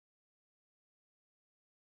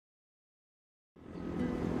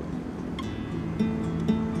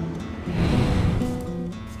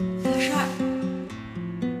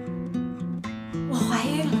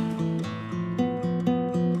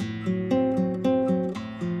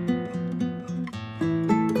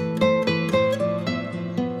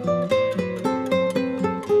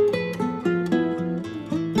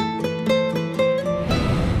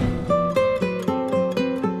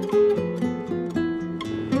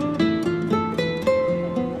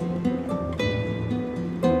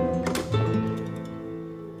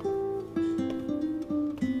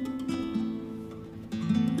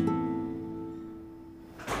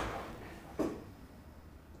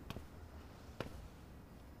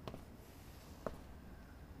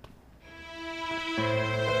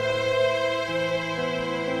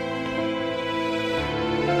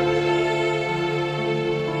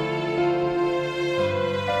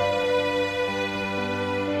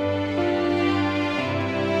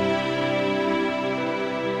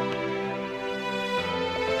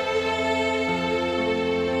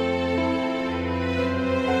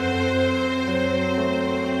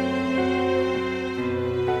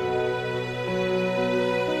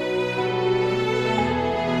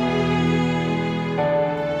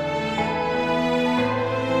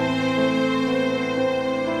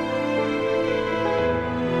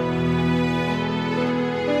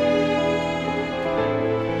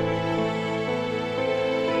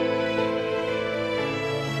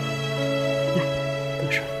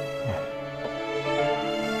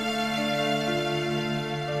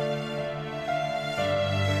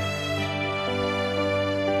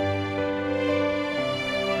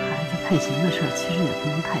配型的事儿，其实也不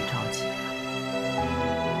能太着急了。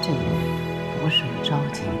这也不是个着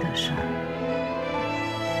急的事儿。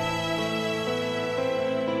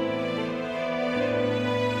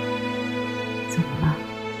怎么了？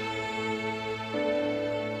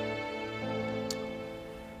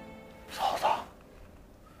嫂子，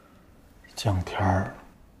江天儿，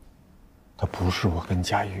他不是我跟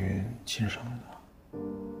贾玉云亲生的。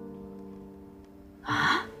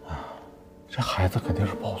啊？这孩子肯定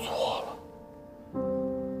是抱错了。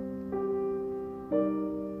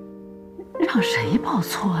让谁抱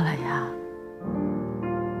错了呀？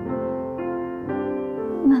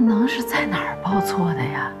那能是在哪儿抱错的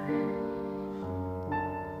呀？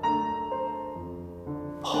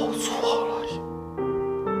抱错了，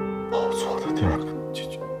抱错的地儿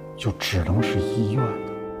就只能是医院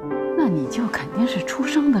的。那你就肯定是出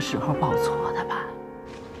生的时候抱错的吧？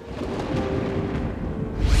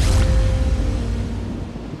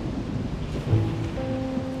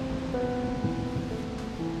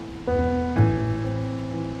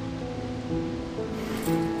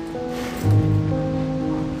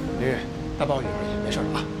大包雨而已，没事的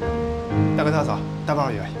啊。大哥大嫂，大包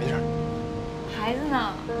雨没事。孩子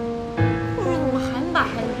呢？护士怎么还没把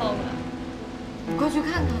孩子抱过来？你过去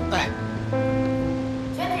看看。哎。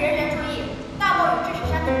全体人员注意，大暴雨致使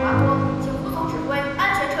山体滑坡，请服从指挥，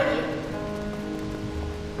安全撤离。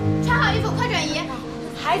穿好衣服，快转移。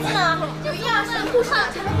孩子呢？有营养师、护士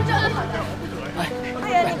才能会照顾好的。哎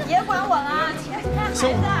呀，你别管我了，起来去看孩子。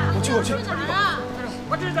行，我去。哪儿啊？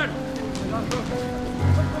我这在。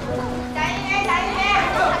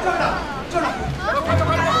这儿，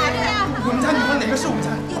我们家女儿哪个是我们家？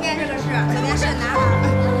右边这个是，左边是男孩。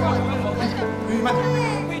慢点，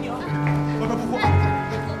不。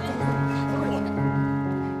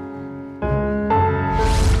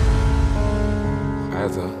孩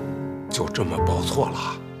子就这么抱错了。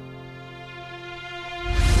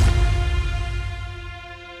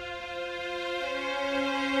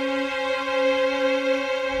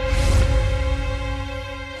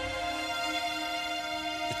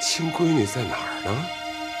亲闺女在哪儿呢？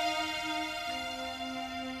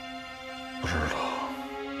不知道。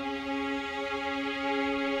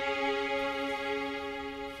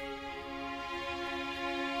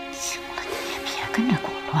行了，你也别跟着裹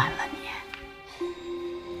乱了你。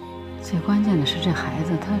最关键的是，这孩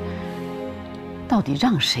子他到底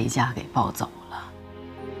让谁家给抱走了？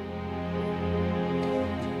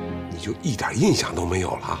你就一点印象都没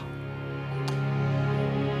有了？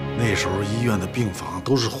那时候医院的病房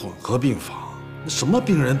都是混合病房，什么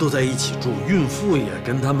病人都在一起住，孕妇也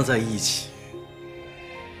跟他们在一起。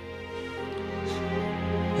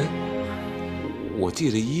哎，我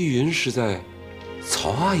记得依云是在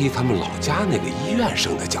曹阿姨他们老家那个医院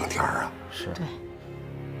生的江天啊。是。对。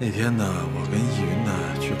那天呢，我跟依云呢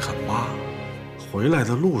去看妈，回来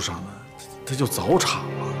的路上呢，他就早产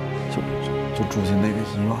了，就住进那个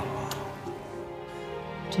医院了。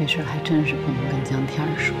这事儿还真是不能跟江天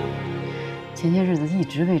说。前些日子一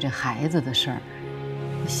直为这孩子的事儿，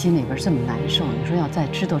心里边这么难受。你说要再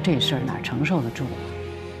知道这事儿，哪承受得住啊？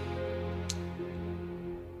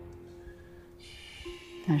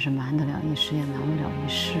但是瞒得了一时，也瞒不了一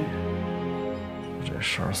世。这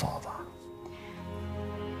事儿，嫂子，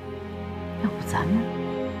要不咱们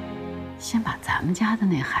先把咱们家的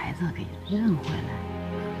那孩子给认回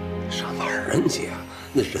来？上哪儿认去啊？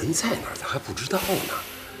那人在哪儿，咱还不知道呢。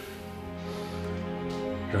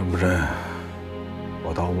认不认，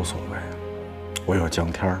我倒无所谓，我有江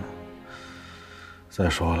天呢。再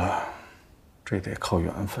说了，这得靠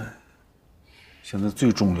缘分。现在最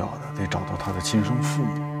重要的得找到他的亲生父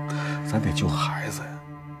母，咱得救孩子呀。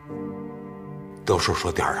都说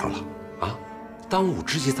点儿上了啊！当务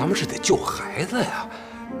之急，咱们是得救孩子呀。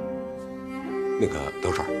那个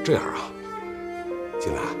豆婶，这样啊，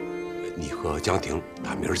金兰，你和江婷，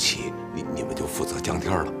打明儿起，你们就负责江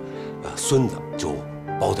天了，孙子就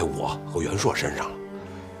包在我和袁硕身上了。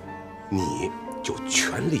你就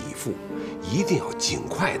全力以赴，一定要尽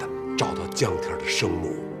快的找到江天的生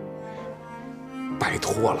母。拜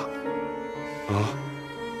托了，啊！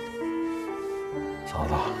嫂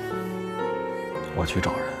子，我去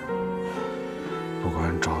找人，不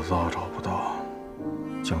管找得到找不到，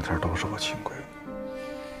江天都是我亲闺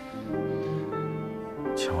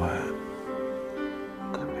女，千万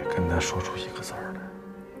可别跟他说出一个字儿来，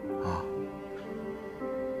啊！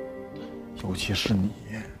尤其是你，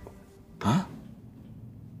啊！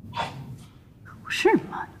可不是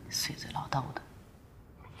嘛，碎嘴唠叨的。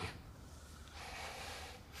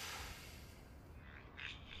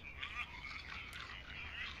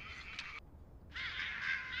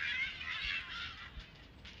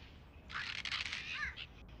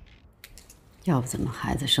要不怎么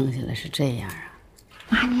孩子生下来是这样啊？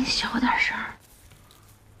妈，您小点声。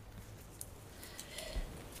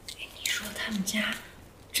你说他们家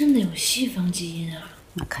真的有西方基因啊？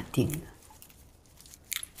那肯定的。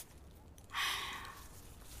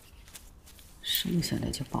生下来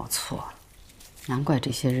就报错了，难怪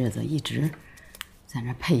这些日子一直在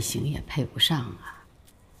那配型也配不上啊，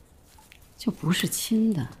就不是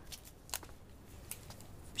亲的。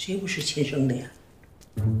谁不是亲生的呀？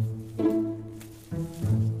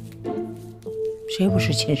谁不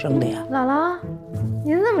是亲生的呀？姥姥，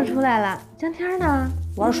您怎么出来了？江天呢？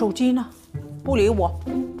玩手机呢，不理我。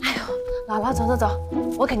哎呦，姥姥，走走走，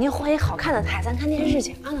我给您换一好看的台，咱看电视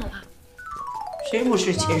去啊，姥姥。谁不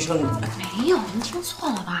是亲生的？没有，您听错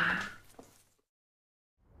了吧？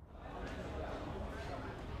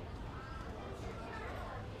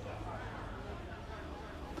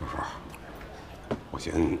豆叔，我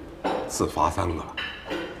先自罚3个。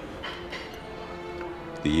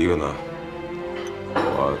第一个呢，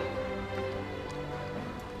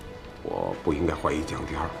我不应该怀疑江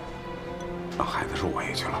天，让孩子受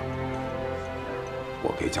委屈了。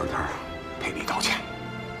我给江天赔礼道歉。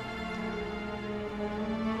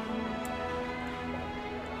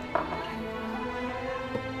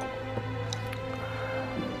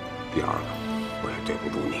第二个，我也对不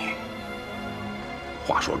住你。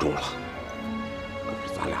话说重了，可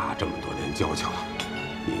是咱俩这么多年交情了，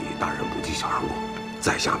你大人不计小人过，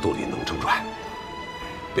在下肚里能撑船，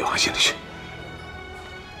别往心里去。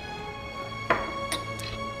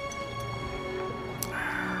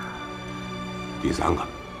第三个，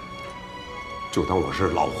就当我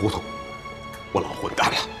是老糊涂，我老混蛋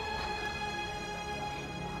了。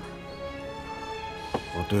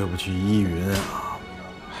我对不起依云啊。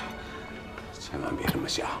千万别这么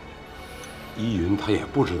想，依云她也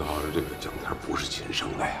不知道这个江天不是亲生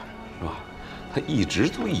的呀，是吧？她一直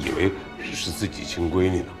都以为是自己亲闺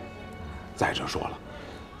女呢。再者说了，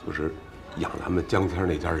就是养咱们江天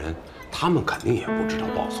那家人，他们肯定也不知道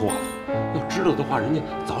报错了。要知道的话，人家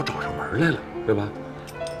早找上门来了，对吧？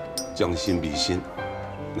将心比心，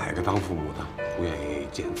哪个当父母的不愿意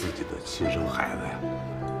见自己的亲生孩子呀？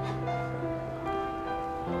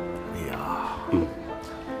你呀，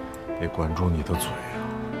得管住你的嘴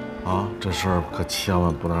啊！这事儿可千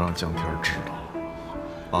万不能让江天知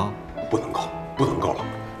道，啊！不能够，不能够了！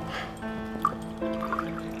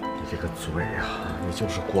你这个嘴呀，你就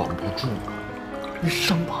是管不住，你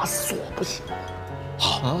上把锁不行。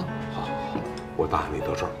好啊，好，我答应你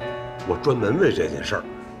的事儿，我专门为这件事儿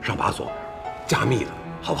上把锁，加密的，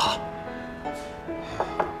好不好？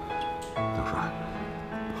大帅，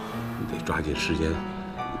你得抓紧时间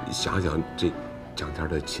想想这江天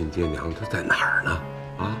的亲爹娘他在哪儿呢？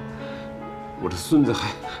啊，我这孙子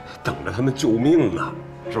还等着他们救命呢，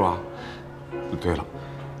是吧？对了，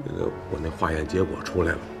我那化验结果出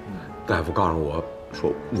来了，大夫告诉我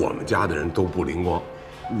说我们家的人都不灵光，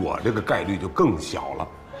我这个概率就更小了。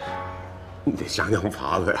你得想想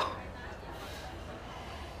法子呀。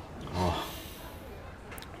哦，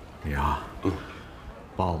你呀，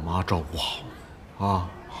把我妈照顾好，啊，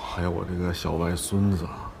还有我这个小外孙子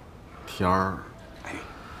天儿，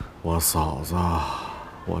我嫂子，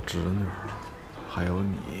我侄女，还有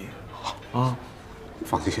你，啊，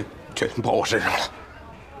放心，全包我身上了。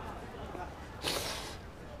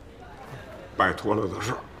拜托了的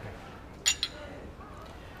事，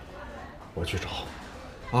我去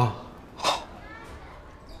找，啊。好。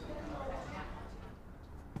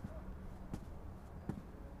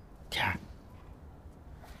天儿，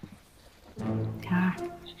天儿，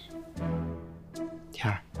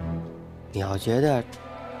天儿，你要觉得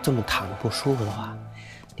这么躺着不舒服的话，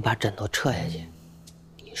你把枕头撤下去，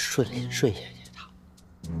你顺下去躺，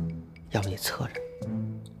要不你侧着，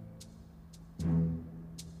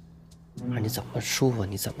让你怎么舒服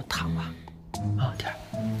你怎么躺吧。啊，天儿，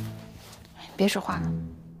别说话了。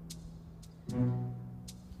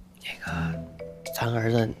那个，咱儿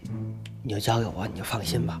子你就交给我，你就放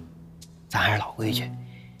心吧。咱还是老规矩，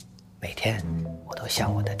每天我都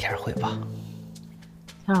向我的天儿汇报。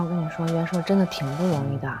天儿，我跟你说，元硕真的挺不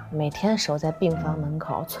容易的，每天守在病房门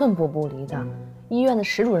口，寸步不离的，医院的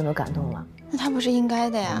石主任都感动了。那他不是应该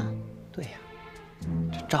的呀？对呀，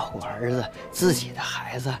这照顾儿子，自己的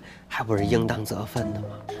孩子，还不是应当责分的吗？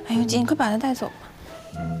哎呦，姐，你快把他带走吧。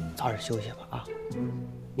早点休息吧啊！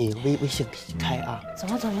你微信开啊！走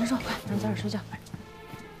吧，走，元硕，快，咱早点睡觉。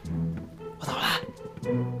我走了。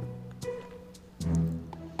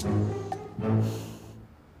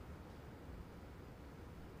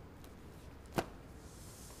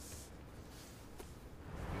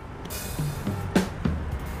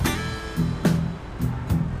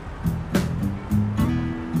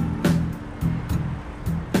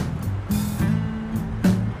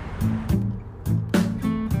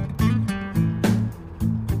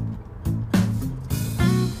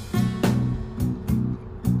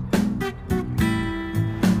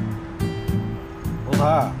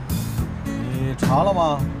才，你查了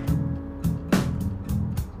吗？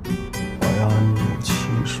我要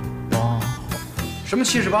78号。什么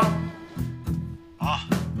78？啊，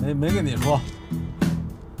没跟你说。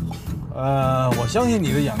我相信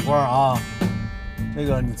你的眼光啊，这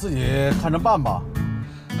个你自己看着办吧。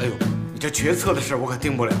哎呦，你这决策的事我可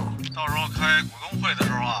定不了。到时候开股东会的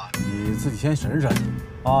时候啊，你自己先审审，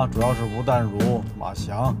啊，主要是吴淡如、马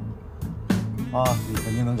翔，啊，你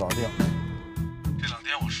肯定能搞定。这2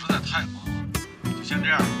天我实在太忙了，就先这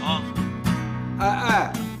样啊。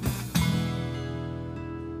哎，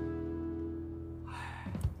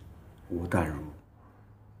吴淡如。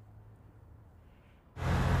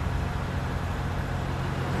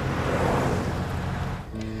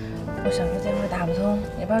我想说电话打不通，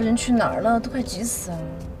也不知道人去哪儿了，都快急死了。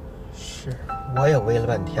是，我也喂了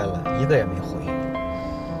半天了，一个也没回。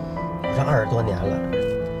我这20多年了，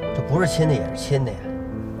这不是亲的也是亲的呀。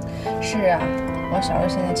是啊，我小时候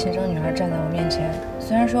现在亲生女儿站在我面前，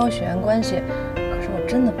虽然说有血缘关系，可是我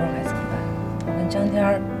真的不知道该怎么办。我跟江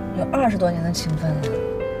天有20多年的情分了。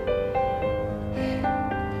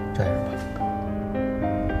这样吧，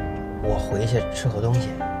我回去吃口东西，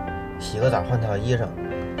洗个澡，换套衣裳，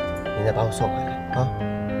你再把我送回来啊！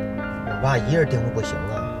我爸一人盯着不行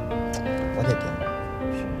啊，我得盯着。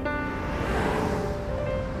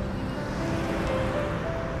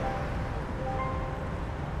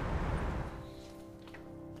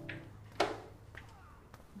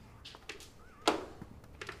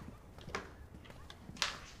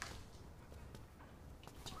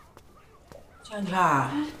江天儿，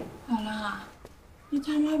姥姥，你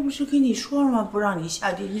大妈不是跟你说了吗？不让你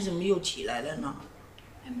下地，你怎么又起来了呢？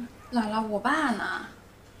姥姥，我爸呢？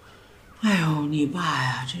哎呦，你爸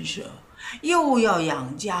呀，真是又要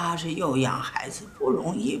养家，又养孩子，不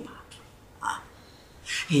容易吧？啊，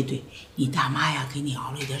哎，对你大妈呀，给你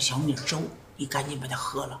熬了一点小米粥，你赶紧把它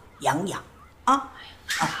喝了，养养啊！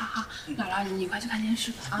好，姥姥，你快去看电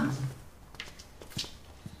视吧啊！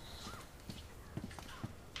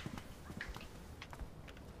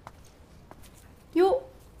哟，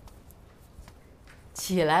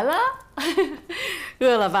起来了，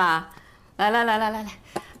饿了吧？来，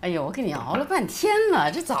哎呦，我给你熬了半天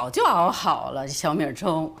了，这早就熬好了，这小米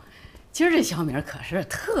粥。今儿这小米可是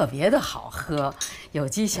特别的好喝，有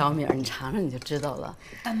机小米，你尝尝你就知道了。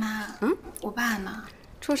大妈，我爸呢？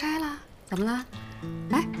出差了？怎么了？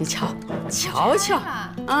哎，你瞧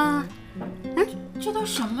啊！这都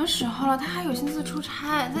什么时候了，他还有心思出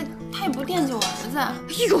差？他也不惦记我儿子。哎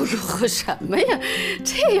呦，什么呀？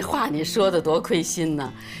这话你说的多亏心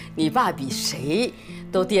呢！你爸比谁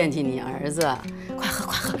都惦记你儿子。快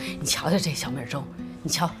喝！你瞧瞧这小米粥，你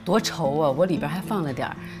瞧多稠啊！我里边还放了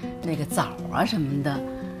点那个枣啊什么的。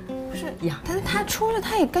不是呀，但是他出来，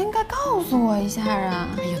他也应该告诉我一下啊！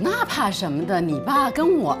哎呦，那怕什么的？你爸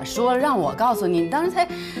跟我说，让我告诉你，你当时才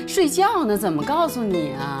睡觉呢，怎么告诉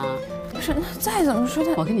你啊？不是，那再怎么说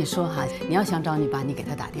他……我跟你说哈，你要想找你爸，你给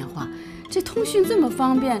他打电话，这通讯这么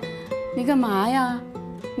方便，你干嘛呀？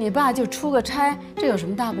你爸就出个差，这有什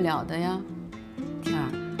么大不了的呀？天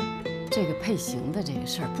儿，这个配型的这个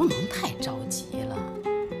事儿不能太着急了，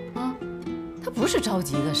啊，它不是着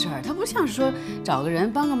急的事儿，它不像是说找个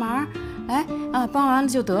人帮个忙，哎啊，帮完了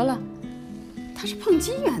就得了，它是碰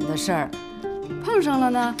机缘的事儿，碰上了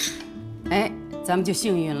呢，哎。咱们就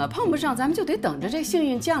幸运了，碰不上咱们就得等着这幸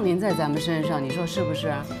运降临在咱们身上，你说是不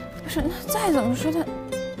是？不是，那再怎么说他，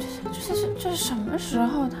这是什么时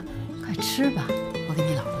候的？快吃吧，我给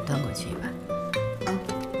你姥姥端过去一碗。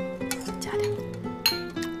加点，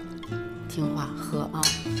听话喝啊。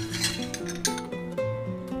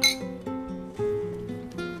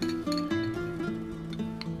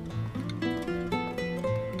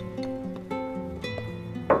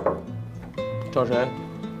找谁？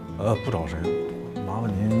不找谁。麻烦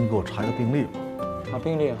您给我查一个病历吧。查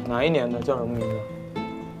病历啊？哪一年的？叫什么名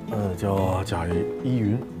字？叫贾依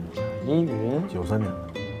云。依云，93年的，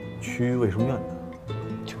区卫生院的。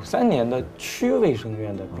93年的区卫生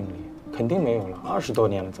院的病历肯定没有了，20多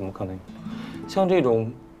年了，怎么可能有？像这种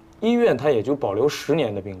医院，它也就保留10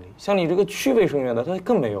年的病历，像你这个区卫生院的，它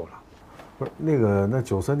更没有了。不是那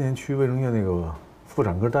93年区卫生院那个妇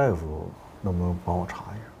产科大夫，能不能帮我查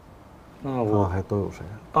一下？那我还都有谁？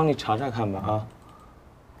帮你查查看吧啊。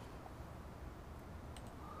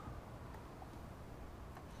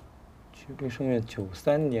区卫生院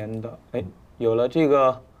93年的，哎，有了这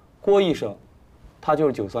个郭医生，他就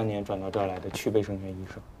是93年转到这儿来的区卫生院医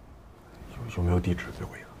生。有没有地址给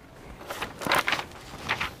我一个？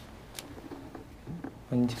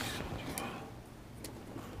问题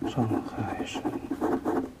上海市。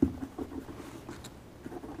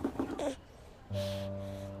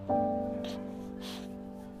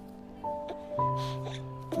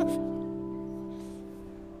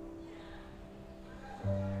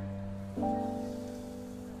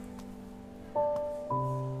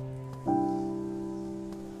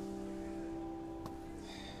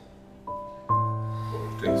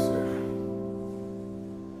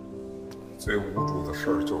最无助的事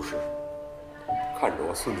儿就是看着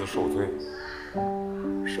我孙子受罪，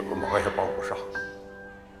什么忙也帮不上，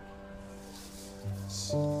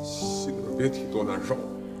心里边别提多难受。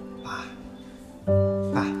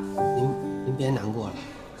爸，您别难过了，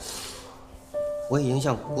我已经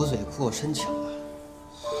向骨髓库申请了，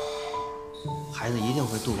孩子一定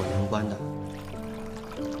会渡过难关的。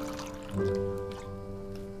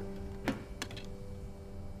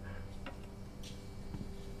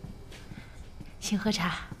请喝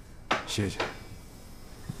茶。谢谢。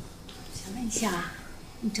想问一下，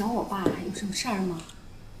你找我爸有什么事儿吗？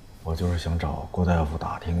我就是想找郭大夫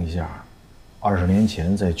打听一下，20年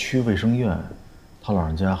前在区卫生院，他老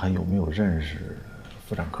人家还有没有认识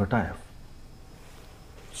妇产科大夫？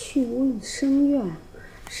去卫生院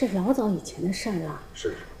是老早以前的事儿了，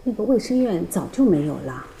是。那个卫生院早就没有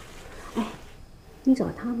了。哎，你找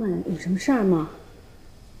他们有什么事儿吗？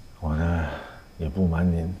我呢，也不瞒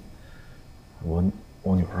您，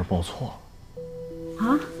我女儿报错了。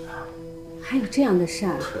啊？还有这样的事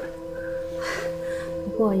儿？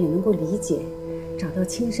不过也能够理解，找到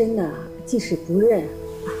亲生的，即使不认，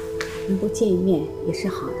能够见一面也是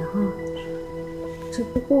好的哈。只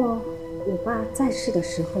不过我爸在世的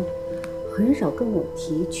时候，很少跟我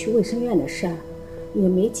提去卫生院的事儿，也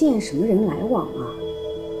没见什么人来往啊。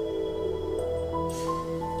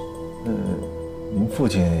您父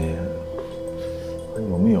亲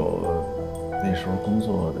有没有那时候工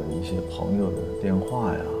作的一些朋友的电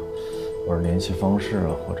话呀，或者联系方式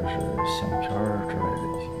啊，或者是相片之类的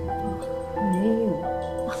一些东西？没有，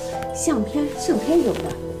相片有的。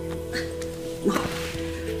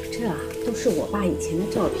这都是我爸以前的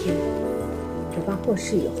照片。我爸过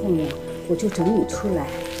世以后呢，我就整理出来，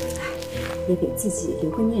也给自己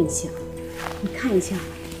留个念想。你看一下，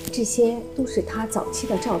这些都是他早期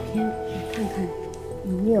的照片，你看看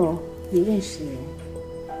有没有你认识的人？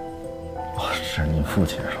是您父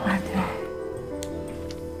亲是吧？啊，对。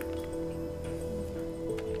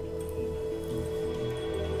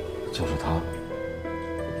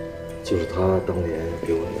就是他当年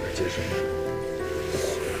给我女儿接生的。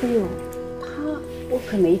哎呦，他我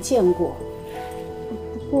可没见过。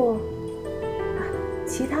不过，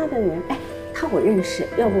其他的人，他我认识，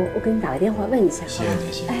要不我给你打个电话问一下。谢谢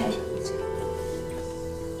你，谢谢你。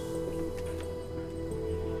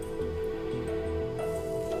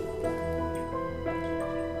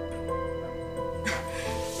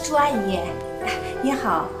朱阿姨，你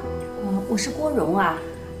好，我是郭荣啊，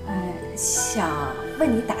想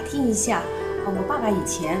问你打听一下，我爸爸以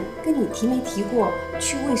前跟你提没提过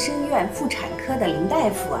去卫生院妇产科的林大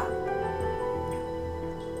夫啊？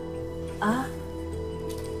啊？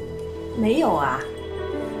没有啊？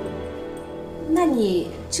那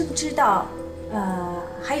你知不知道，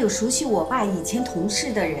还有熟悉我爸以前同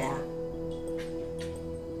事的人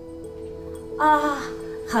啊？啊，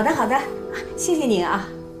好的好的，谢谢您啊。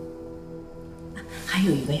还有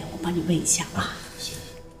一位，我帮你问一下啊。谢谢。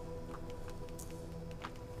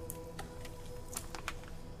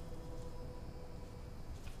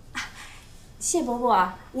谢伯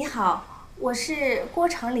伯，你好，我是郭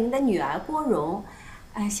长林的女儿郭荣，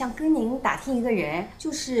想跟您打听一个人，就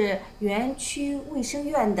是原区卫生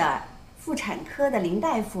院的妇产科的林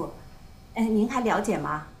大夫，您还了解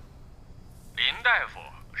吗？林大夫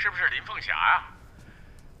是不是林凤霞呀？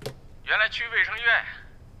原来区卫生院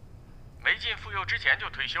没进妇幼之前就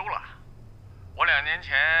退休了，我2年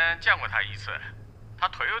前见过他一次，他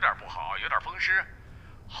腿有点不好，有点风湿，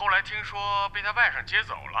后来听说被他外甥接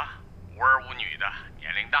走了，无儿无女的，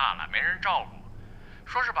年龄大了没人照顾，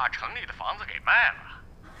说是把城里的房子给卖了。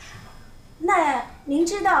那您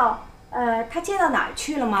知道他接到哪儿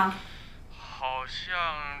去了吗？好像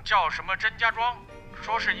叫什么甄家庄，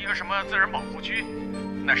说是一个什么自然保护区，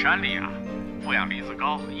那山里啊负氧离子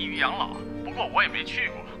高，易于养老，不过我也没去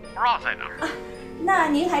过，不知道在哪儿。那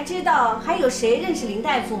您还知道还有谁认识林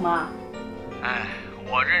大夫吗？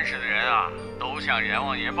我认识的人啊，都向阎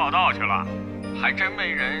王爷报道去了，还真没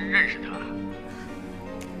人认识他。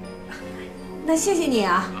那谢谢你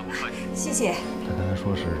啊，谢谢。他刚才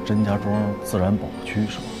说是甄家庄自然保护区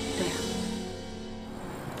是吧？对啊。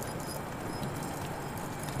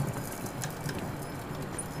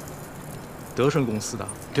德顺公司的。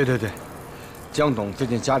对对对，江董最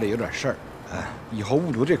近家里有点事儿，以后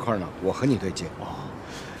物流这块呢，我和你对接。哦，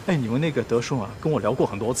你们那个德顺啊，跟我聊过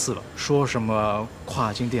很多次了，说什么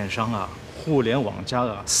跨境电商啊、互联网加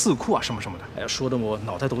啊、4库啊什么什么的，说的我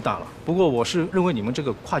脑袋都大了。不过我是认为你们这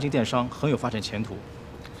个跨境电商很有发展前途，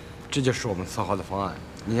这就是我们策划的方案，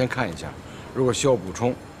您先看一下，如果需要补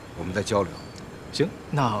充，我们再交流。行，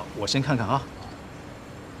那我先看看啊。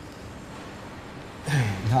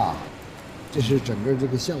你看啊，这是整个这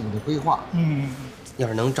个项目的规划。要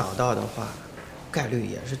是能找到的话，概率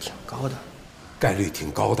也是挺高的。概率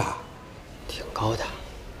挺高的，挺高的。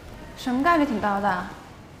什么概率挺高的？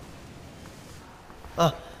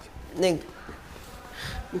啊，那个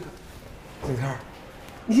景天，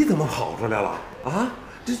你怎么跑出来了啊？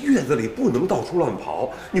这月子里不能到处乱跑，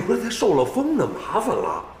你回来才受了风呢，麻烦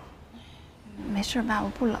了。没事爸，我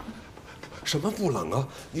不冷。什么不冷啊？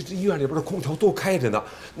你这医院里边的空调都开着呢，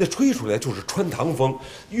那吹出来就是穿堂风，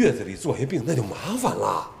月子里坐下病那就麻烦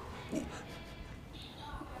了。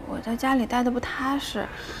我在家里待的不踏实，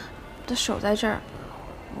得守在这儿，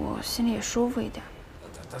我心里也舒服一点。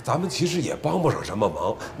咱们其实也帮不上什么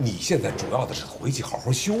忙，你现在主要的是回去好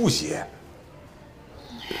好休息。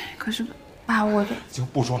可是，爸，我就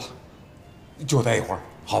不说了，就待一会儿，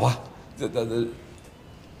好吧？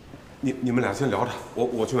你们俩先聊着，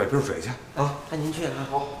我去买瓶水去啊。那您去啊。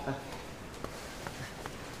好。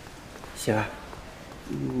媳妇儿，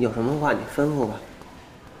有什么话你吩咐吧。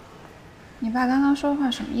你爸刚刚说的话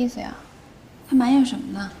什么意思呀？他埋怨什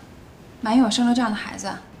么呢？埋怨我生了这样的孩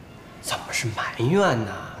子？怎么是埋怨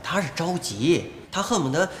呢？他是着急，他恨不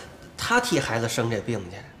得他替孩子生这病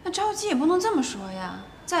去。那着急也不能这么说呀。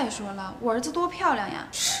再说了，我儿子多漂亮呀！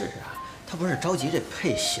是啊，他不是着急这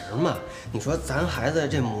配型吗？你说咱孩子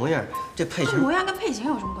这模样，这配型……这模样跟配型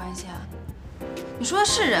有什么关系啊？你说的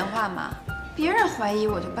是人话吗？别人怀疑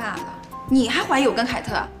我就罢了，你还怀疑我跟凯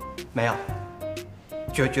特？没有，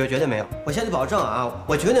绝对没有。我向你保证啊，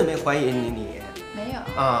我绝对没怀疑你。没有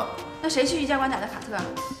啊？那谁去瑜伽馆打的卡特？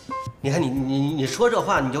你看你说这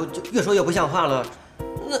话，你就越说越不像话了。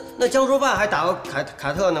那江叔爸还打过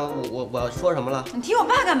凯特呢，我说什么了？你提我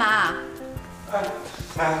爸干嘛？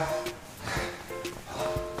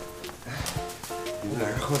你们俩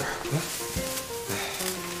人喝点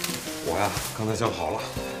我呀，刚才想好了，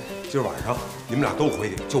今儿晚上你们俩都回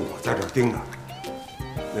去，就我在这儿盯着。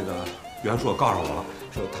那个袁硕告诉我了，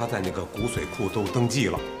说他在那个骨髓库都登记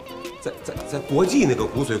了，在国际那个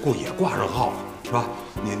骨髓库也挂上号了，是吧？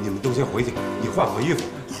你们都先回去，你换衣服，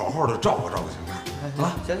好好的照顾照顾小天。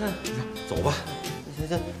啊，行，走吧。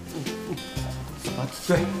行，走吧。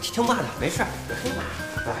对，听爸的，没事。听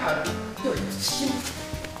爸的，就是心。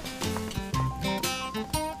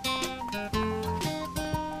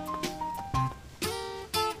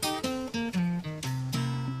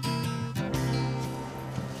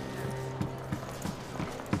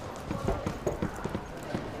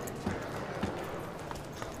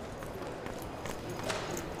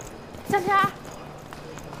江天，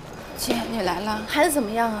姐，你来了，孩子怎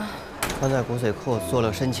么样啊？刚在骨髓库做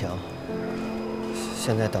了申请，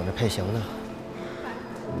现在等着配型呢。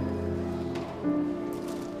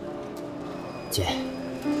姐，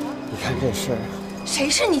你看这事儿。谁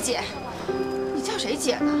是你姐？你叫谁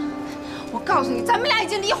姐呢？我告诉你，咱们俩已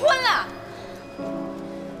经离婚了。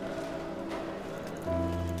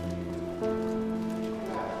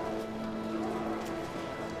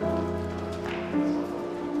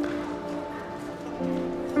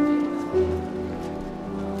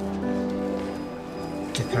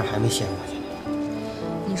这片还没掀过去呢。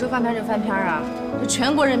你说翻篇就翻篇啊？这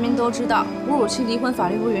全国人民都知道，哺乳期离婚法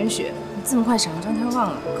律不允许。你这么快想让张天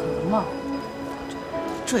忘了，可能吗？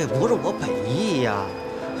这也不是我本意呀，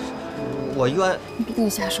我冤。你别跟你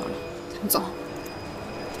下手了，咱们走。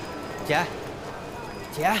姐，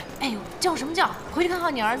哎呦，叫什么叫？回去看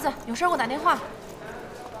看你儿子，有事给我打电话。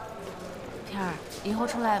天儿，以后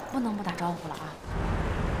出来不能不打招呼了啊。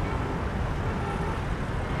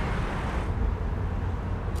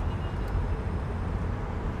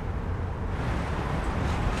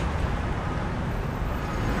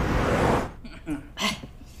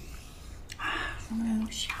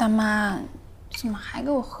大妈，怎么还给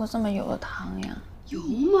我喝这么油的汤呀？油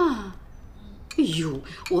嘛，哎呦，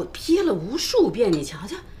我瞥了无数遍，你瞧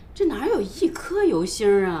瞧，这哪有一颗油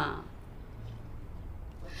星啊？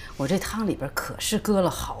我这汤里边可是搁了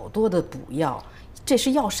好多的补药，这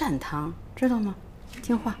是药膳汤，知道吗？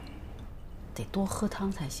听话，得多喝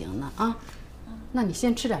汤才行呢啊！那你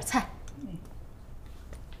先吃点菜。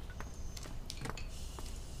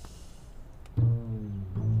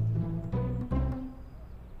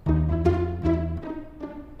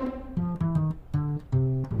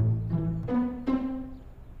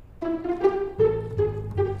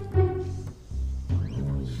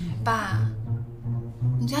爸，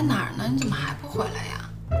你在哪儿呢？你怎么还不回来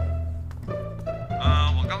呀？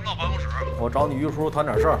我刚到办公室，我找你于叔谈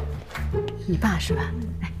点事儿。你爸是吧？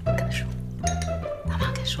哎，跟他说，大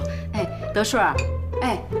妈跟说，哎，德顺儿，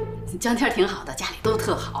哎，江天挺好的，家里都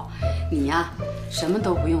特好，你呀，什么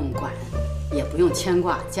都不用管，也不用牵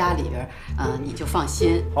挂，家里边，你就放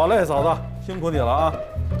心。好嘞，嫂子，辛苦你了啊。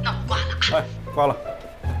那我挂了。哎，挂了。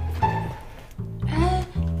哎，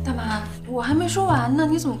大妈，我还没说完呢，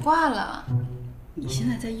你怎么挂了？你现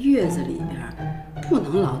在在月子里边，不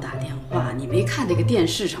能老打电话。你没看那个电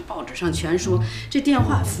视上、报纸上全说这电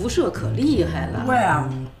话辐射可厉害了。对啊，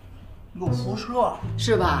有辐射，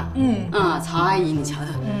是吧？曹阿姨，你瞧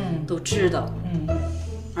瞧，都知道。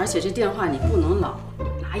而且这电话你不能老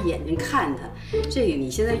拿眼睛看它，这个你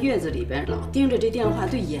现在月子里边老盯着这电话，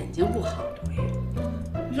对眼睛不好。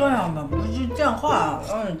这样吧，不是电话，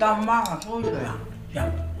让你大妈说说呀。这样，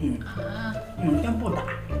先不打。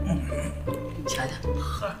你瞧瞧，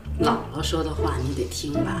姥姥说的话你得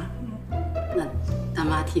听吧？那大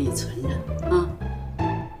妈替你存着啊。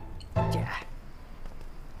姐，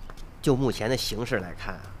就目前的形势来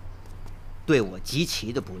看啊，对我极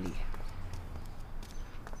其的不利。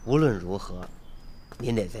无论如何，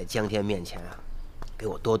您得在江天面前啊，给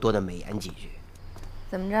我多多的美言几句。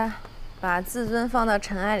怎么着，把自尊放到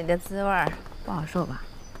尘埃里的滋味不好受吧？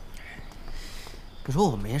你说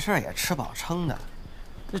我没事也吃饱撑的，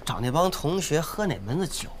这找那帮同学喝哪门子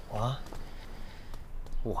酒啊？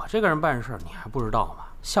我这个人办事你还不知道吗？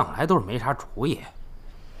向来都是没啥主意。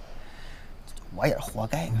我也是活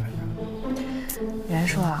该。袁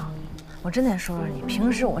叔啊，我真得说说你，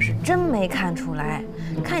平时我是真没看出来，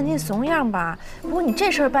看你那怂样吧。不过你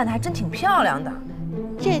这事儿办的还真挺漂亮的。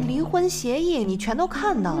这离婚协议你全都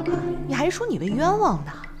看到了，你还说你被冤枉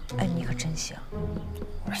的？哎，你可真行。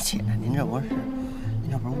我说姐，您这不是，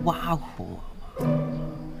要不是挖苦我吗？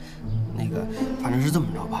那个，反正是这么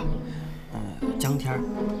着吧。江天，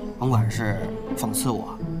甭管是讽刺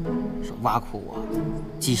我，是挖苦我，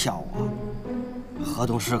讥笑我，河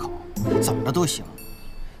东狮口，怎么着都行，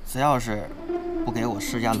只要是不给我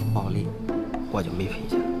施加冷暴力，我就没脾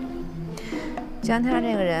气。江天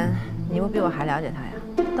这个人，你不比我还了解他呀？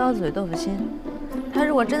刀子嘴豆腐心。他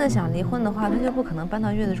如果真的想离婚的话，他就不可能搬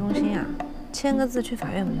到月子中心啊，签个字去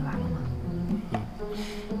法院不就完了吗？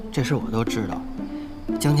这事我都知道。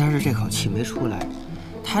江天是这口气没出来，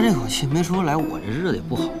他这口气没出来，我这日子也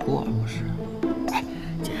不好过，不是？哎，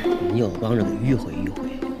姐，你有帮着给迂回迂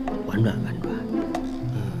回，婉转婉转，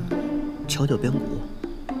敲敲边鼓。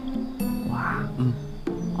我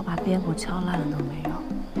我把边鼓敲烂了都没有，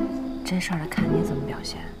这事儿看你怎么表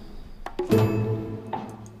现。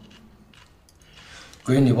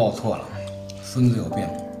闺女报错了，孙子有病，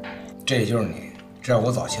这就是你，这样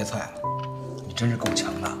我早切菜了。你真是够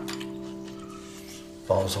强大。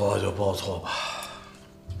报错就报错吧，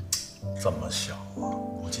这么小啊，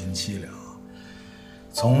不禁凄凉。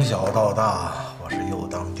从小到大，我是又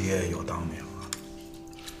当爹又当娘。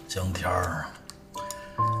江天儿，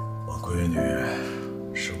我闺女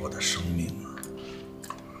是我的生命啊，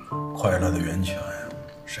快乐的源泉，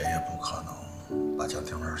谁也不可能把江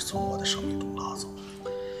天儿从我的生命中拉走。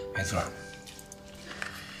没错。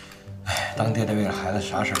哎，当爹的为了孩子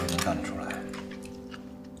啥事都能干得出来。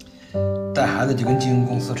带孩子就跟经营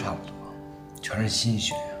公司差不多，全是心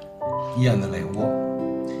血，咽的泪窝，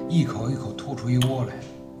一口一口吐出一窝来。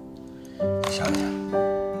你想想，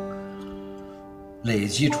累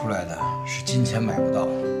积出来的是金钱买不到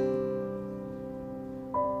的。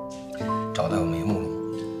找到有眉目了吗？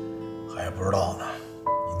还不知道呢，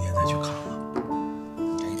明天再去看看。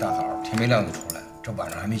这一大早天没亮就出来，这晚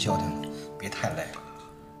上还没消停呢，别太累了。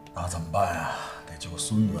那怎么办呀？得救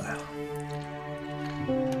孙子呀！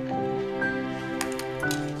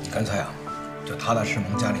你干脆啊，就踏踏实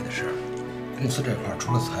忙家里的事儿，公司这块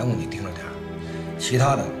除了财务你盯着点儿，其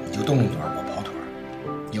他的你就动动嘴儿，我跑腿儿。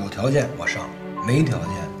有条件我上，没条件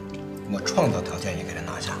我创造条件也给他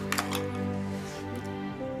拿下。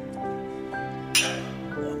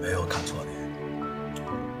我没有看错你。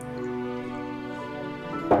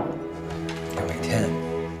要每天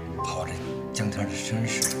跑着江天的身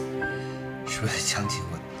世，是不是想起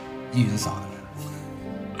我依云嫂子来了？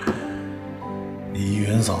你依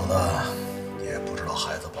云嫂子也不知道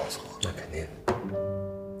孩子报错，那肯定。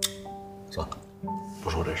算了，不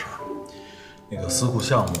说这事儿了。那个私库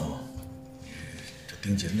项目，就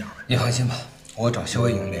盯紧点呗。你放心吧，我找肖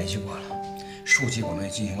伟勇联系过了，数据我们也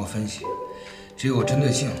进行过分析，只有针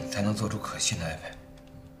对性才能做出可信的安排。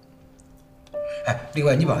哎，另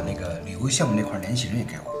外你把那个旅游项目那块联系人也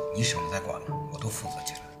给我，你省得再管了，我都负责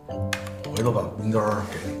起来。回头把名单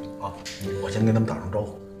给你啊，我先跟他们打声招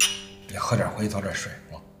呼。别喝点回去早点睡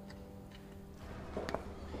啊。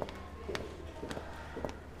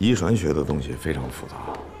遗传学的东西非常复杂，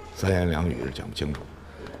三言两语是讲不清楚，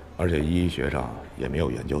而且医学上也没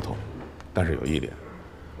有研究透。但是有一点，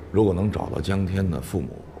如果能找到江天的父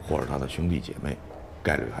母或者他的兄弟姐妹，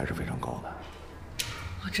概率还是非常高的。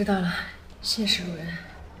我知道了，谢谢主任。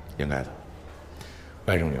应该的，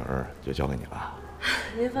外甥女儿就交给你了。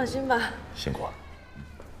您放心吧。辛苦了。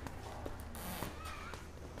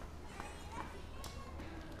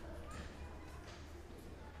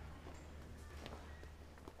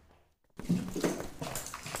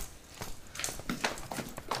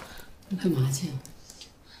你干嘛去？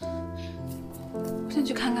我想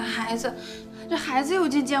去看看孩子，这孩子又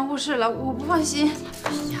进监护室了，我不放心。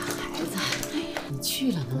哎呀，孩子，你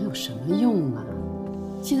去了能有什么用啊？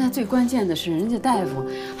现在最关键的是，人家大夫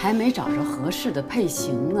还没找着合适的配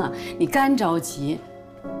型呢，你干着急。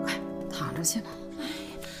快躺着去吧。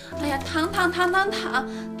哎呀，躺，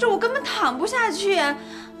这我根本躺不下去。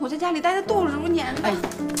我在家里待得度日如年的。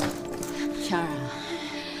天儿啊，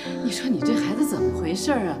你说你这孩子怎么回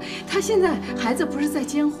事啊？他现在孩子不是在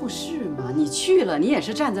监护室吗？你去了，你也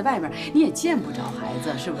是站在外边，你也见不着孩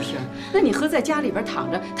子，是不是？那你和在家里边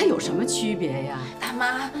躺着，他有什么区别呀？大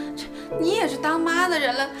妈，你也是当妈的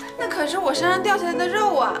人了，那可是我身上掉下来的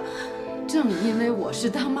肉啊！正因为我是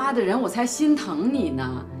当妈的人，我才心疼你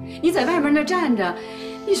呢。你在外面那站着，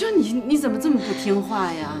你说你怎么这么不听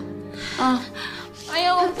话呀？啊！哎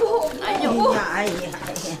呦不！哎呦哎呀！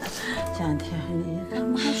江天，你大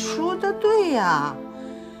妈说的对呀，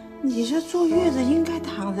你这坐月子应该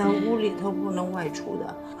躺在屋里头，不能外出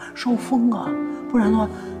的，受风啊，不然的话，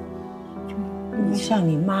就不能像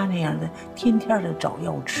你妈那样的天天的找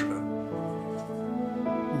药吃。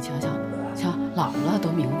你瞧瞧，姥姥都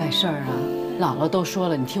明白事儿啊，姥姥都说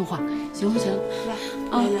了，你听话，行不行？来，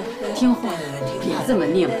啊，听话，别这么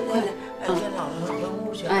拧，快，跟姥姥回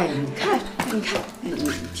屋去。哎，你看，你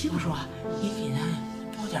听我说，你给他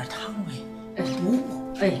煲点汤呗，补补。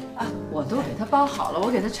哎啊，我都给他煲好了，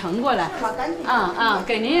我给他盛过来。赶紧。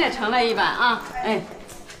给您也盛来一碗啊，哎。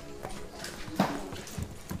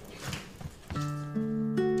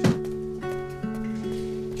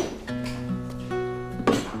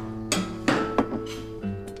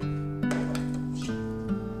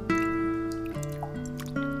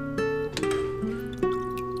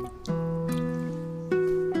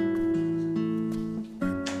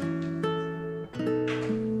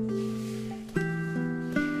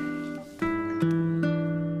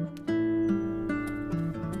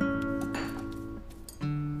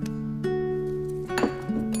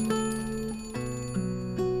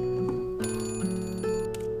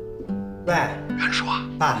喂，袁叔啊，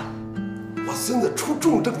爸，我孙子出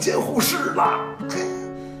重症监护室了。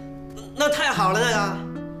那太好了，那个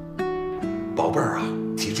宝贝儿啊，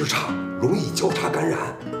体质差，容易交叉感染，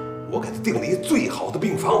我给他订了一最好的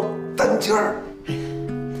病房，单间儿。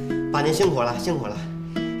爸您辛苦了，辛苦了。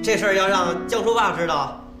这事儿要让江叔爸知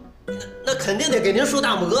道，那肯定得给您竖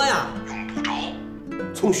大拇哥呀。用不着，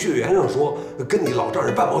从血缘上说，跟你老丈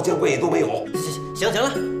人半毛钱关系都没有。行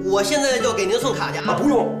了，我现在就给您送卡去啊。不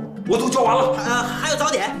用。我都交完了，还有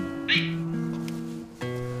早点。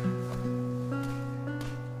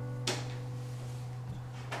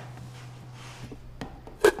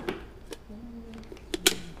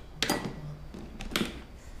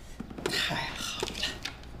太好了！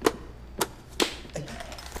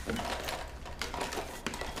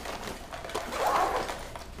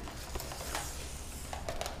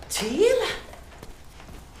齐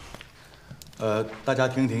了。大家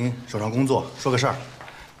停停手上工作，说个事儿。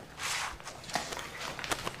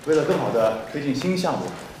为了更好地推进新项目，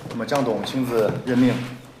那么江董亲自任命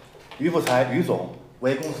于富才于总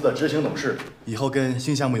为公司的执行董事，以后跟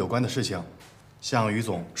新项目有关的事情，向于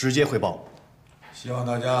总直接汇报。希望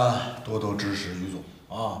大家多多支持于总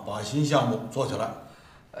啊，把新项目做起来。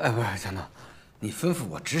不是江董，你吩咐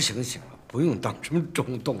我执行行了，不用当什么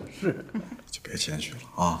总董事。就别谦虚了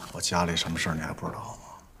啊！我家里什么事儿你还不知道吗？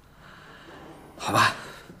好吧。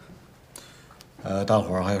大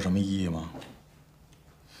伙儿还有什么异议吗？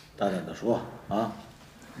大胆的说啊，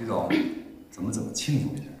于总，咱们怎么庆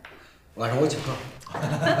祝一下？晚上我请客。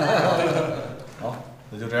好，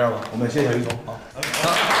那就这样吧，我们谢谢于总啊。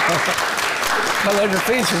看来是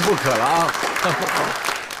非请不可了啊！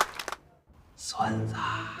孙子，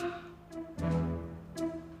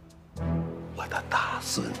我的大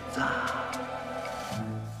孙子，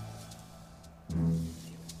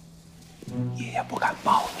爷爷不敢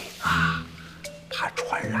抱你啊，怕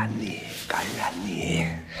传染你、感染你。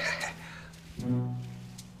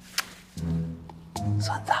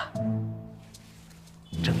孙子，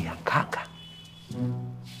睁眼看看，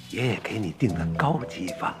爷爷给你订的高级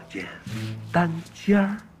房间，单间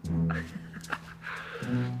儿。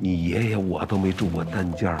你爷爷我都没住过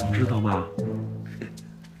单间儿，知道吗？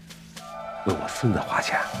为我孙子花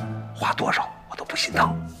钱，花多少我都不心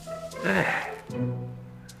疼。哎，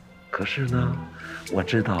可是呢，我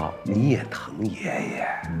知道你也疼爷爷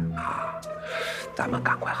啊，咱们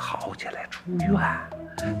赶快好起来出院，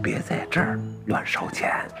别在这儿乱烧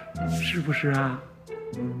钱，是不是啊？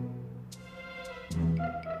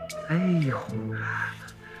哎呦，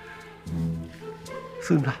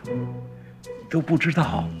孙子，你都不知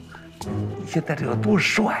道你现在这有多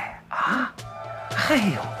帅啊！哎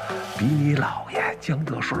呦，比你姥爷江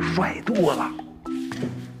德顺帅多了，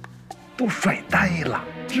都帅呆了，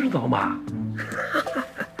知道吗？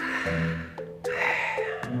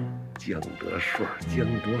江德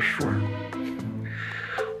顺，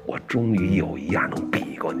我终于有一样能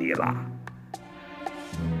比过你了，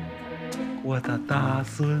我的大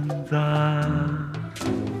孙子。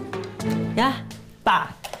呀。